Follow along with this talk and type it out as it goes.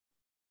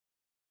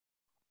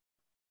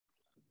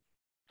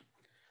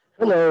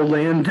Hello,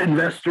 land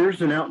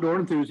investors and outdoor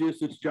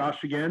enthusiasts. It's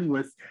Josh again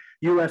with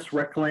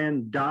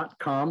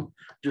usrecland.com.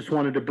 Just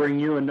wanted to bring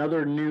you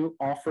another new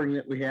offering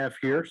that we have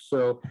here.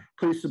 So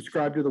please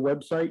subscribe to the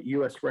website,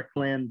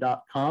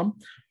 usrecland.com.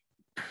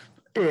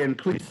 And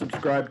please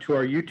subscribe to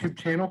our YouTube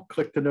channel.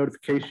 Click the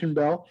notification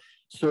bell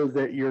so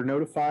that you're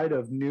notified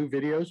of new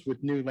videos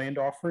with new land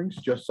offerings,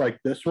 just like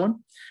this one.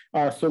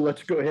 So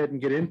let's go ahead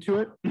and get into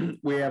it.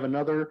 We have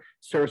another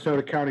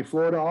Sarasota County,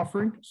 Florida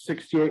offering,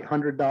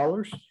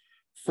 $6,800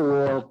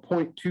 for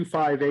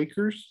 0.25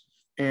 acres.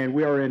 And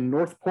we are in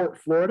Northport,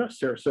 Florida,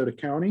 Sarasota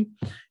County.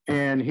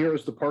 And here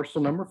is the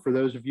parcel number for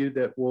those of you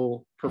that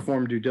will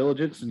perform due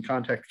diligence and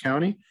contact the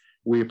county.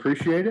 We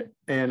appreciate it.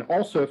 And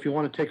also, if you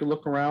want to take a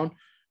look around,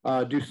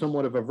 do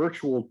somewhat of a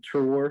virtual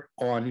tour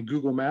on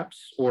Google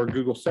Maps or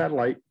Google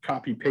Satellite,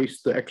 copy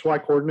paste the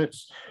XY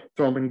coordinates,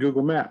 throw them in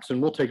Google Maps, and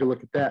we'll take a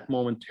look at that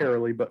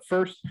momentarily. But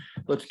first,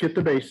 let's get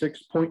the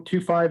basics.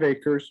 0.25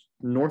 acres,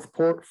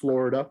 Northport,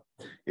 Florida.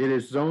 It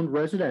is zoned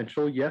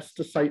residential, yes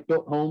to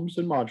site-built homes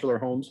and modular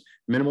homes,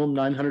 minimum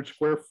 900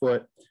 square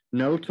foot,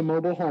 no to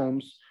mobile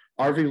homes.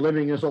 RV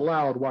living is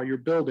allowed while you're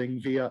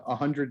building via a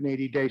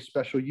 180-day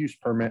special use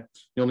permit.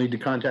 You'll need to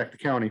contact the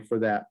county for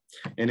that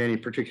and any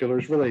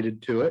particulars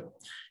related to it.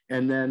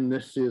 And then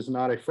this is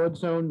not a flood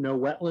zone, no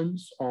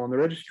wetlands on the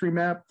registry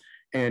map.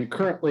 And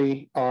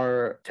currently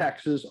our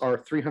taxes are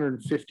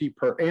 $350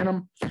 per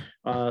annum.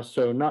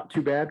 So not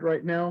too bad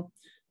right now.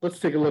 Let's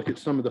take a look at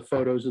some of the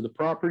photos of the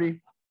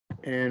property.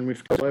 And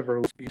we've got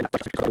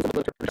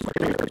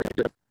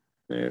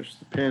there's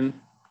the pin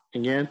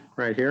again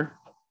right here.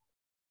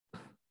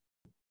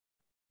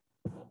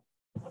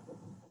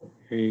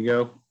 Here you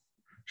go,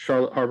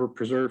 Charlotte Harbor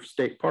Preserve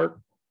State Park.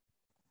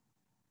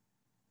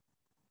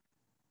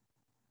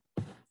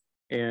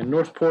 And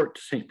Northport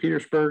to St.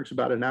 Petersburg is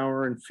about an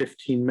hour and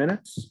 15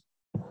 minutes.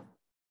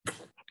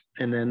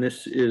 And then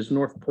this is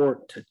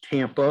Northport to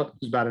Tampa,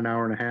 is about an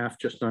hour and a half,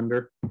 just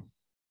under.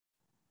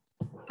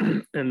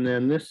 And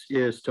then this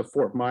is to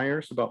Fort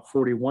Myers, about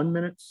 41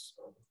 minutes.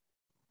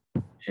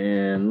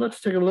 And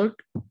let's take a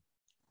look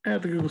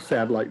at the Google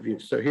satellite view.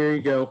 So here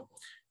you go.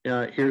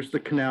 Here's the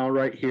canal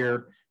right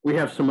here. We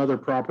have some other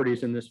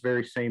properties in this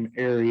very same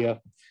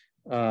area.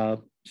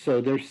 So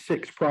there's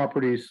 6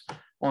 properties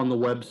on the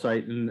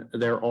website, and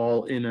they're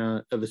all in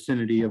a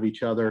vicinity of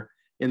each other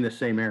in the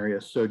same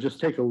area. So just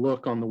take a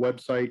look on the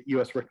website,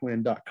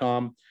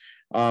 usrecland.com.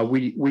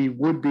 We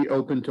would be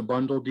open to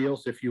bundle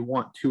deals. If you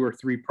want 2 or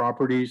 3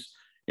 properties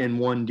in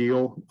one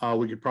deal,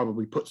 we could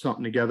probably put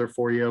something together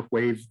for you,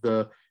 waive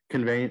the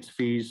conveyance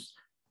fees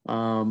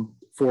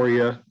for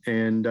you,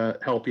 and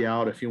help you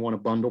out if you want to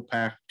bundle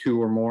pack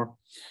 2 or more.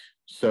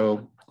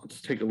 So let's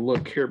take a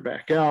look here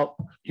back out.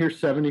 Here's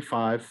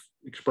 75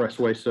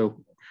 Expressway,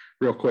 so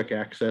real quick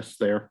access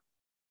there.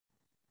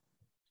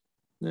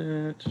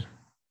 Let's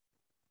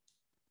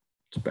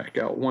back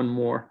out one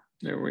more.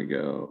 There we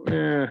go.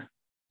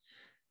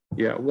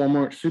 Yeah,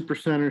 Walmart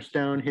Supercenters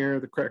down here,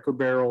 the Cracker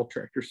Barrel,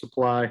 Tractor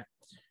Supply,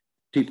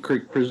 Deep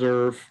Creek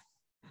Preserve.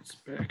 Let's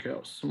back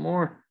out some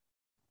more.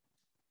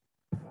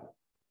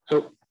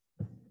 Oh,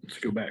 let's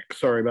go back.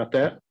 Sorry about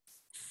that.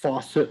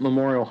 Fawcett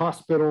Memorial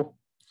Hospital,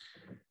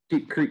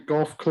 Deep Creek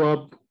Golf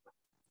Club,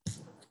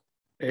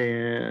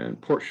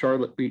 and Port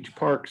Charlotte Beach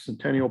Park,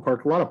 Centennial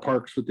Park, a lot of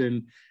parks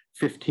within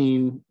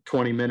 15,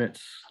 20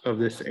 minutes of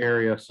this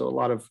area. So a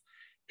lot of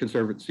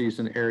conservancies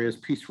and areas.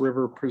 Peace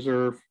River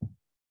Preserve.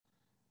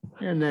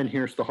 And then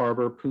here's the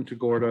harbor, Punta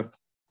Gorda.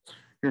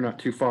 You're not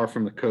too far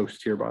from the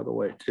coast here, by the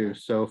way, too.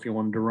 So if you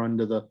wanted to run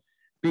to the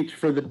beach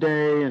for the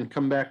day and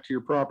come back to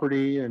your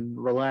property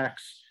and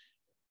relax,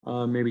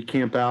 maybe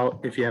camp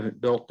out if you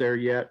haven't built there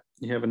yet,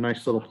 you have a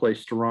nice little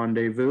place to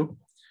rendezvous.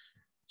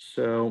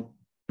 So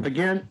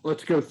again,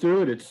 let's go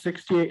through it. It's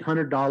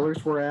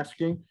 $6,800 we're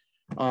asking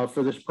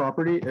for this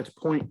property. It's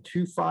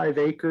 0.25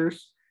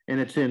 acres, and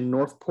it's in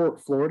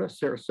Northport, Florida,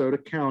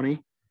 Sarasota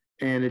County,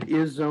 and it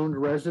is zoned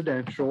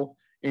residential,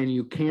 and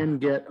you can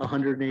get a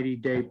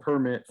 180-day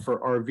permit for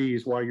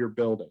RVs while you're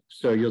building.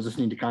 So you'll just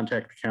need to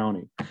contact the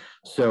county.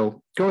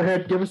 So go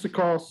ahead, give us a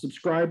call,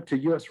 subscribe to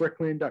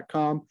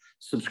usrecland.com,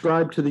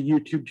 subscribe to the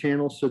YouTube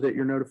channel so that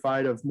you're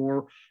notified of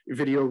more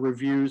video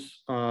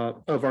reviews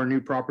of our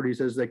new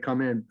properties as they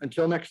come in.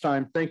 Until next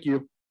time, thank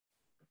you.